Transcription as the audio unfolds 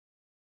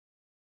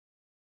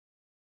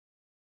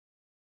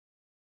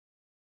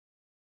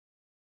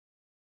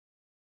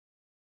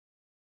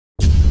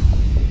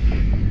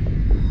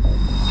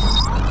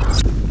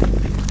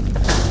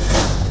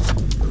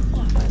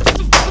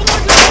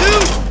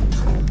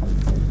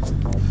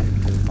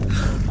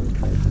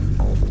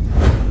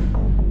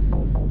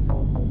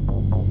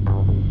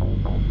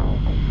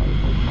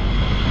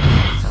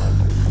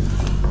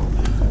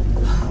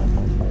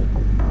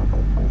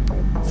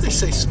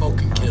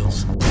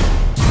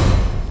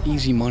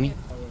Easy money?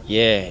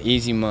 Yeah,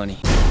 easy money.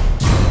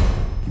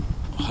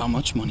 How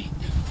much money?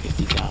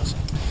 50,000.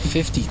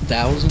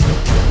 50,000?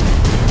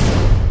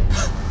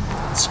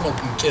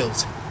 Smoking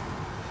kills.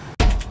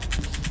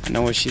 I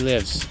know where she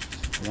lives.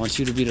 I want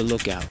you to be the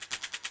lookout.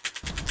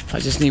 I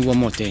just need one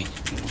more thing.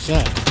 What's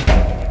that?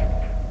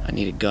 I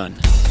need a gun.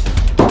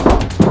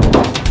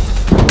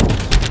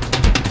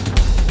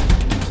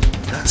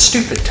 Not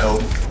stupid,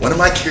 Toby. One of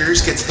my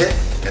carriers gets hit,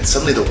 and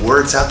suddenly the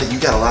word's out that you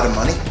got a lot of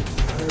money.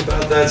 What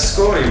about that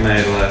score you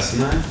made last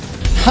night?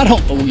 I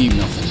don't believe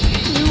nothing.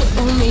 You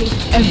owe me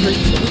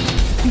everything.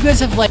 You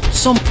guys have like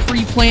some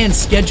pre-planned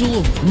schedule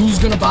of who's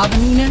gonna bother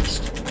me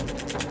next?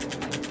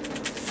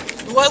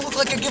 Do I look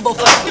like I give a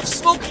fuck if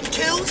smoking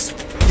kills?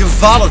 You're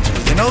volatile,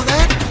 you know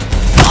that?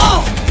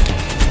 Oh!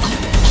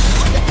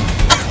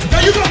 Now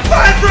you go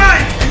find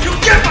Brian, and you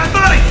get my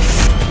money!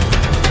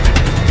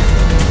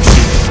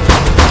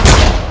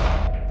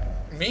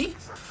 Me?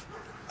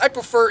 I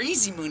prefer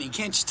easy money,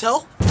 can't you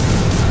tell?